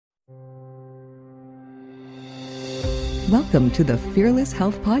Welcome to the Fearless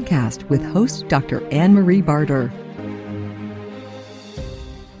Health Podcast with host Dr. Anne-Marie Barter.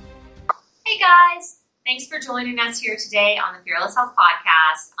 Hey guys, thanks for joining us here today on the Fearless Health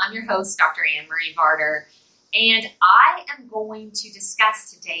Podcast. I'm your host, Dr. Anne-Marie Barter, and I am going to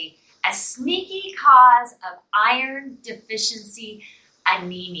discuss today a sneaky cause of iron deficiency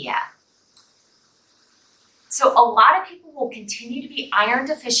anemia. So a lot of people will continue to be iron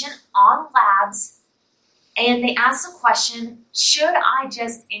deficient on labs, and they ask the question, should I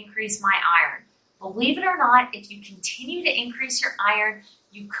just increase my iron? Believe it or not, if you continue to increase your iron,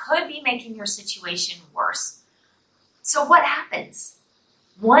 you could be making your situation worse. So what happens?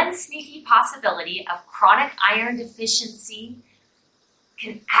 One sneaky possibility of chronic iron deficiency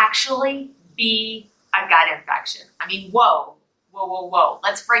can actually be a gut infection. I mean, whoa.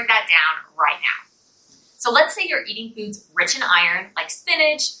 Let's break that down right now. So let's say you're eating foods rich in iron, like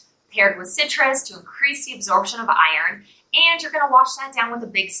spinach, paired with citrus to increase the absorption of iron, and you're going to wash that down with a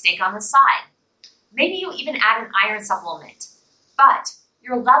big steak on the side. Maybe you even add an iron supplement, but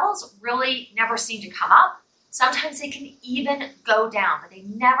your levels really never seem to come up. Sometimes they can even go down, but they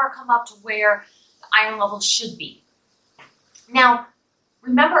never come up to where the iron levels should be. Now,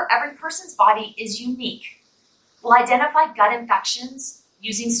 remember, every person's body is unique. We'll identify gut infections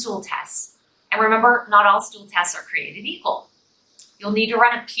using stool tests. And remember, not all stool tests are created equal. You'll need to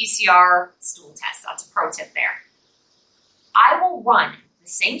run a PCR stool test. That's a pro tip there. I will run the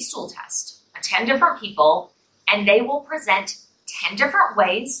same stool test on 10 different people, and they will present 10 different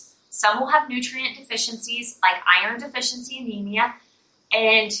ways. Some will have nutrient deficiencies like iron deficiency anemia,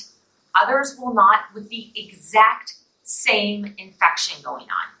 and others will not, with the exact same infection going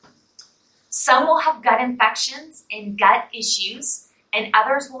on. Some will have gut infections and gut issues, and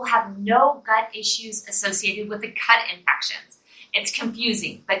others will have no gut issues associated with the gut infections. It's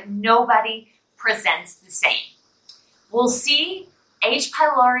confusing, but nobody presents the same. We'll see H.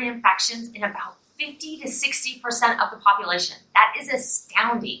 pylori infections in about 50 to 60% of the population. That is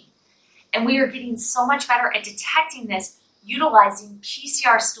astounding. And we are getting so much better at detecting this utilizing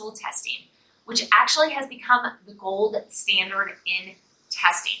PCR stool testing, which actually has become the gold standard in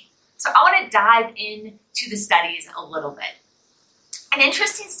testing. So I want to dive into the studies a little bit. An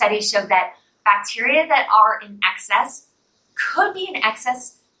interesting study showed that bacteria that are in excess could be in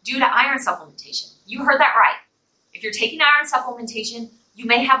excess due to iron supplementation. You heard that right. If you're taking iron supplementation, you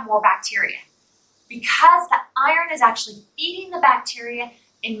may have more bacteria because the iron is actually feeding the bacteria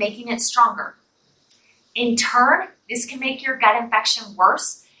and making it stronger. In turn, this can make your gut infection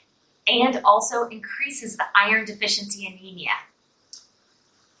worse and also increases the iron deficiency anemia.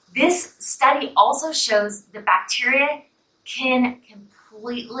 This study also shows the bacteria can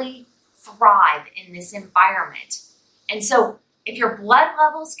completely thrive in this environment. And so if your blood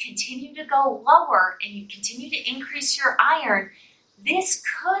levels continue to go lower and you continue to increase your iron, this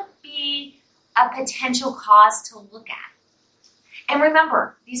could be a potential cause to look at. And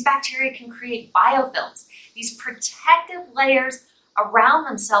remember, these bacteria can create biofilms, these protective layers around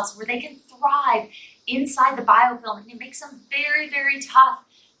themselves where they can thrive inside the biofilm, and it makes them very, very tough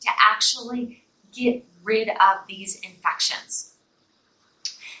to actually get rid of these infections.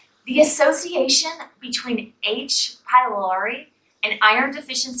 The association between H. pylori and iron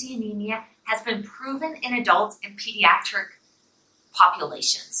deficiency anemia has been proven in adults and pediatric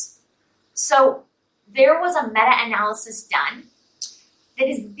populations. So there was a meta-analysis done that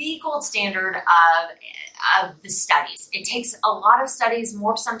is the gold standard of the studies. It takes a lot of studies,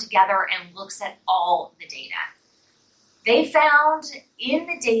 morphs them together, and looks at all the data. They found in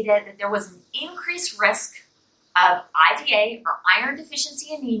the data that there was an increased risk of IDA or iron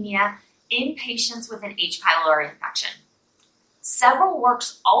deficiency anemia in patients with an H. pylori infection. Several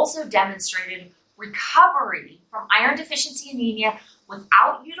works also demonstrated recovery from iron deficiency anemia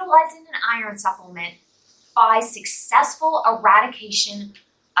without utilizing an iron supplement by successful eradication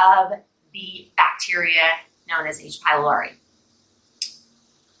of the bacteria known as H. pylori.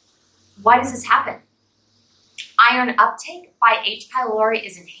 Why does this happen? Iron uptake by H. pylori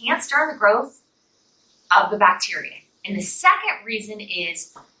is enhanced during the growth of the bacteria. And the second reason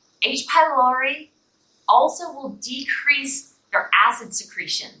is H. pylori also will decrease their acid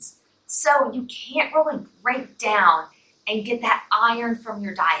secretions. So you can't really break down and get that iron from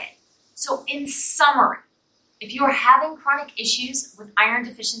your diet. So in summary, if you are having chronic issues with iron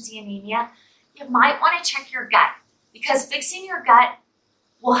deficiency anemia, you might want to check your gut, because fixing your gut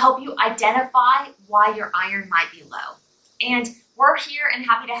will help you identify why your iron might be low. And we're here and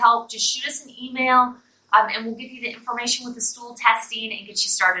happy to help. Just shoot us an email and we'll give you the information with the stool testing and get you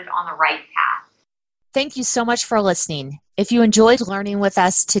started on the right path. Thank you so much for listening. If you enjoyed learning with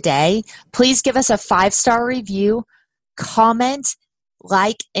us today, please give us a 5-star review, comment,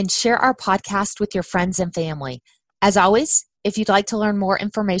 like, and share our podcast with your friends and family. As always, if you'd like to learn more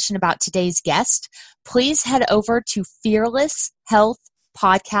information about today's guest, please head over to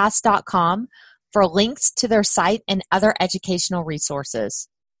fearlesshealthpodcast.com for links to their site and other educational resources.